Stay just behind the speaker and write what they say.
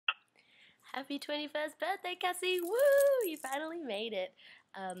Happy 21st birthday, Cassie! Woo! You finally made it.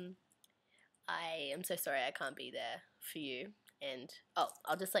 I am so sorry I can't be there for you. And,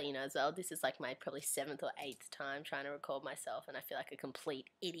 I'll just let you know as well, this is like my probably 7th or 8th time trying to record myself, and I feel like a complete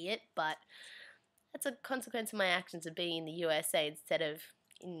idiot, but that's a consequence of my actions of being in the USA instead of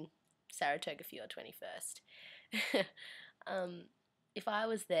in Saratoga for your 21st. If I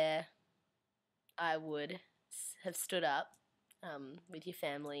was there, I would have stood up with your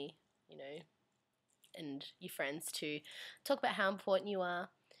family, you know, and your friends to talk about how important you are,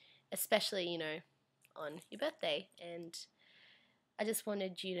 especially, you know, on your birthday. And I just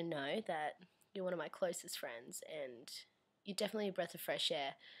wanted you to know that you're one of my closest friends and you're definitely a breath of fresh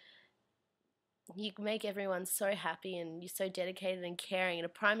air. You make everyone so happy and you're so dedicated and caring, and a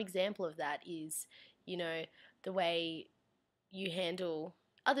prime example of that is, you know, the way you handle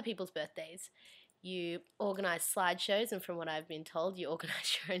other people's birthdays. You organise slideshows, and from what I've been told, you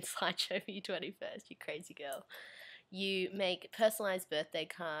organise your own slideshow for your 21st, you crazy girl. You make personalised birthday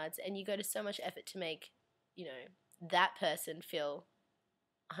cards, and you go to so much effort to make, you know, that person feel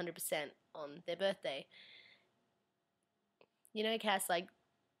 100% on their birthday. You know, Cass, like,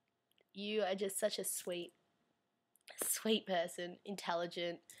 you are just such a sweet person,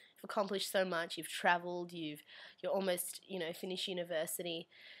 intelligent. You've accomplished so much. You've travelled. You're almost, you know, finished university,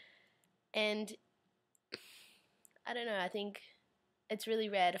 and I don't know. I think it's really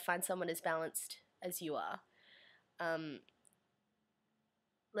rare to find someone as balanced as you are.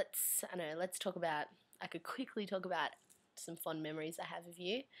 Let's talk about. I could quickly talk about some fond memories I have of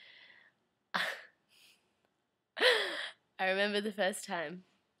you. I remember the first time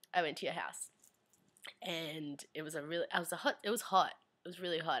I went to your house, and it was hot. It was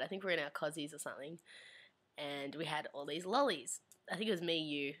really hot. I think we were in our cozies or something, and we had all these lollies. I think it was me,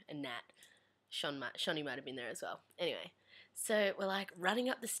 you, and Nat. Shawnee might have been there as well. Anyway, so we're like running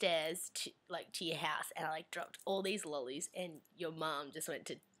up the stairs to your house, and I like dropped all these lollies, and your mom just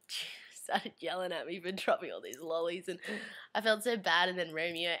started yelling at me for dropping all these lollies, and I felt so bad. And then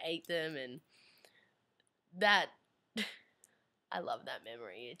Romeo ate them, and that I love that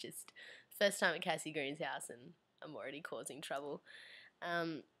memory. It's just first time at Cassie Green's house, and I'm already causing trouble.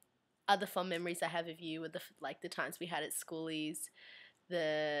 Other fond memories I have of you were the times we had at schoolies.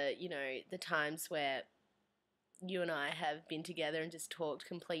 The times where you and I have been together and just talked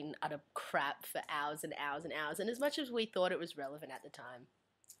complete and utter crap for hours and hours and hours. And as much as we thought it was relevant at the time,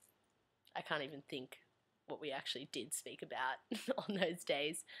 I can't even think what we actually did speak about on those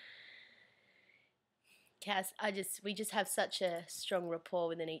days. Cass, we just have such a strong rapport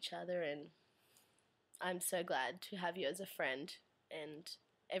within each other, and I'm so glad to have you as a friend, and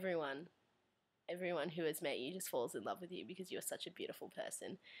everyone who has met you just falls in love with you because you're such a beautiful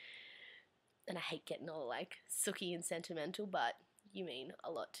person. And I hate getting all like sooky and sentimental, but you mean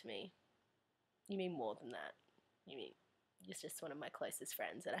a lot to me. You mean more than that. You're just one of my closest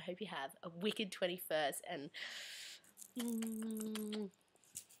friends, and I hope you have a wicked 21st, and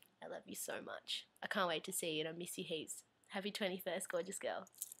I love you so much. I can't wait to see you, and I miss you heaps. Happy 21st, gorgeous girl.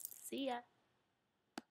 See ya.